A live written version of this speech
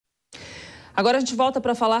Agora a gente volta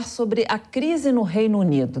para falar sobre a crise no Reino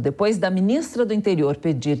Unido. Depois da ministra do Interior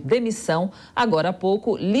pedir demissão, agora há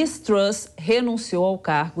pouco, Liz Truss renunciou ao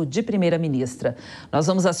cargo de primeira-ministra. Nós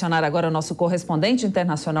vamos acionar agora o nosso correspondente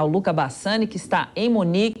internacional, Luca Bassani, que está em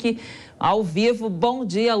Munique, ao vivo. Bom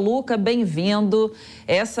dia, Luca, bem-vindo.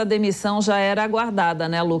 Essa demissão já era aguardada,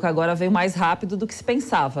 né, Luca? Agora veio mais rápido do que se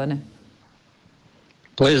pensava, né?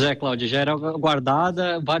 Pois é, Cláudia, já era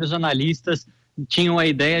aguardada. Vários analistas tinham a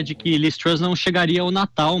ideia de que Liz Truss não chegaria ao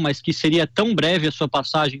Natal, mas que seria tão breve a sua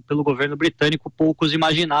passagem pelo governo britânico, poucos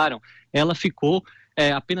imaginaram. Ela ficou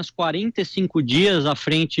apenas 45 dias à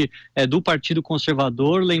frente do Partido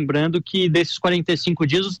Conservador, lembrando que desses 45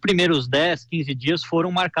 dias, os primeiros 10, 15 dias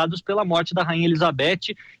foram marcados pela morte da Rainha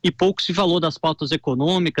Elizabeth e pouco se falou das pautas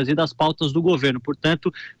econômicas e das pautas do governo.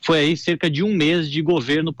 Portanto, foi aí cerca de um mês de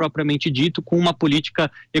governo propriamente dito, com uma política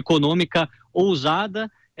econômica ousada,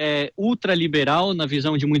 ultraliberal na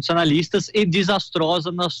visão de muitos analistas e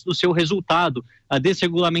desastrosa no seu resultado. A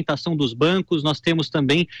desregulamentação dos bancos, nós temos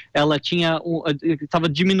também, ela estava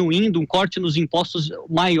diminuindo um corte nos impostos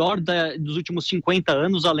maior dos últimos 50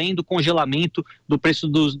 anos, além do congelamento do preço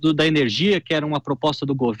da energia, que era uma proposta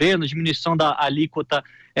do governo, diminuição da alíquota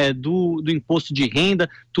do imposto de renda,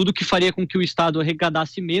 tudo que faria com que o Estado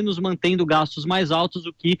arrecadasse menos, mantendo gastos mais altos,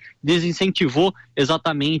 o que desincentivou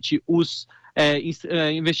exatamente os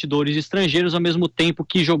investidores estrangeiros, ao mesmo tempo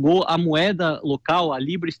que jogou a moeda local, a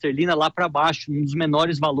libra esterlina, lá para baixo, um dos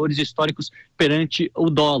menores valores históricos perante o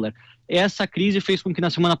dólar. Essa crise fez com que na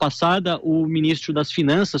semana passada o ministro das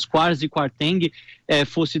Finanças, Quais,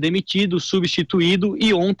 fosse demitido, substituído,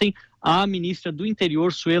 e ontem a ministra do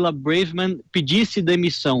Interior, Suella Braverman, pedisse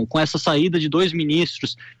demissão. Com essa saída de 2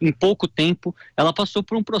 ministros em pouco tempo, ela passou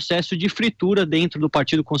por um processo de fritura dentro do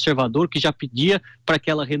Partido Conservador, que já pedia para que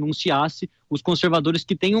ela renunciasse. Os conservadores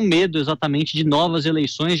que tenham medo exatamente de novas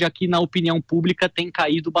eleições, já que na opinião pública tem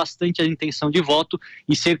caído bastante a intenção de voto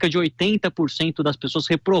e cerca de 80% das pessoas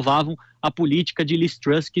reprovavam a política de Liz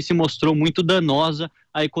Truss, que se mostrou muito danosa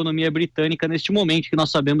à economia britânica neste momento, que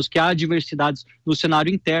nós sabemos que há adversidades no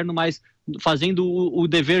cenário interno, mas fazendo o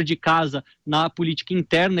dever de casa na política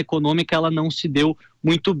interna econômica, ela não se deu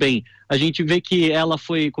muito bem. A gente vê que ela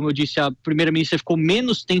foi, como eu disse, a primeira-ministra ficou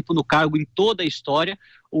menos tempo no cargo em toda a história.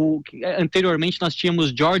 Anteriormente nós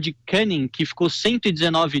tínhamos George Canning, que ficou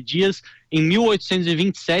 119 dias em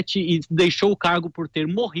 1827 e deixou o cargo por ter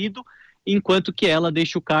morrido, enquanto que ela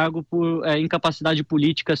deixa o cargo por incapacidade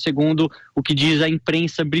política, segundo o que diz a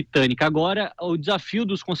imprensa britânica. Agora, o desafio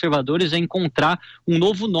dos conservadores é encontrar um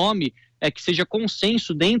novo nome que seja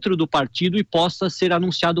consenso dentro do partido e possa ser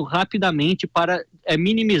anunciado rapidamente para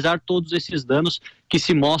minimizar todos esses danos que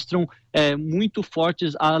se mostram muito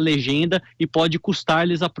fortes à legenda e pode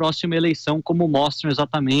custar-lhes a próxima eleição, como mostram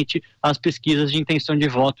exatamente as pesquisas de intenção de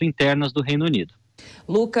voto internas do Reino Unido.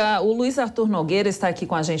 Luca, o Luiz Arthur Nogueira está aqui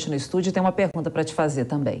com a gente no estúdio e tem uma pergunta para te fazer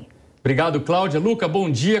também. Obrigado, Cláudia. Luca, bom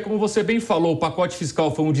dia. Como você bem falou, o pacote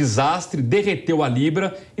fiscal foi um desastre, derreteu a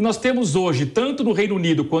libra e nós temos hoje, tanto no Reino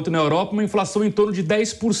Unido quanto na Europa, uma inflação em torno de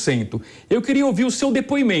 10%. Eu queria ouvir o seu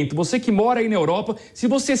depoimento, você que mora aí na Europa, se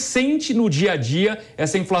você sente no dia a dia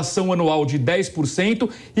essa inflação anual de 10%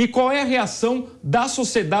 e qual é a reação da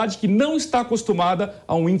sociedade que não está acostumada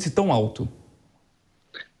a um índice tão alto.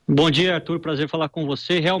 Bom dia, Arthur, prazer falar com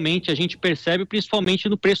você. Realmente a gente percebe principalmente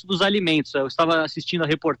no preço dos alimentos. Eu estava assistindo a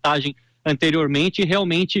reportagem anteriormente e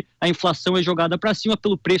realmente a inflação é jogada para cima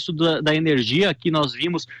pelo preço da energia. Aqui nós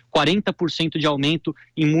vimos 40% de aumento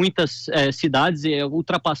em muitas cidades,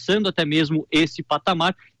 ultrapassando até mesmo esse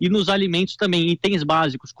patamar, e nos alimentos também, itens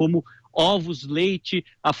básicos como ovos, leite,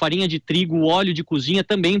 a farinha de trigo, o óleo de cozinha,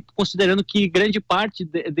 também considerando que grande parte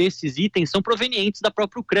desses itens são provenientes da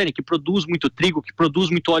própria Ucrânia, que produz muito trigo, que produz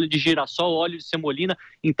muito óleo de girassol, óleo de semolina,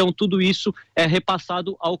 então tudo isso é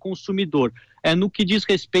repassado ao consumidor. No que diz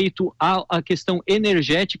respeito à questão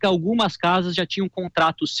energética, algumas casas já tinham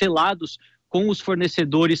contratos selados com os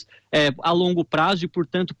fornecedores a longo prazo e,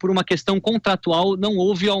 portanto, por uma questão contratual, não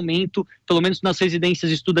houve aumento, pelo menos nas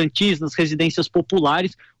residências estudantis, nas residências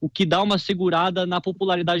populares, o que dá uma segurada na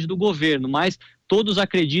popularidade do governo, mas todos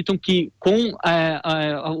acreditam que com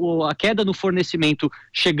a queda no fornecimento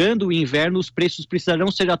chegando o inverno, os preços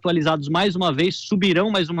precisarão ser atualizados mais uma vez, subirão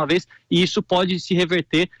mais uma vez, e isso pode se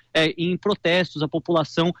reverter em protestos, a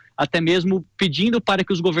população até mesmo pedindo para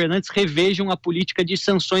que os governantes revejam a política de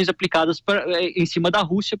sanções aplicadas em cima da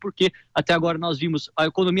Rússia, porque até agora nós vimos a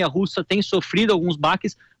economia russa tem sofrido alguns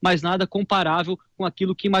baques, mas nada comparável com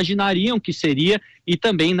aquilo que imaginariam que seria, e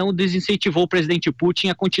também não desincentivou o presidente Putin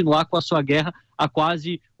a continuar com a sua guerra há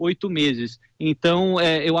quase 8 meses. Então,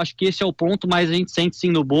 eu acho que esse é o ponto, mas a gente sente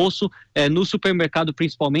sim no bolso, no supermercado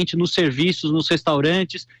principalmente, nos serviços, nos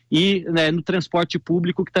restaurantes e no transporte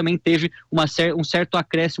público, que também teve um certo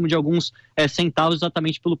acréscimo de alguns centavos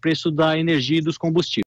exatamente pelo preço da energia e dos combustíveis.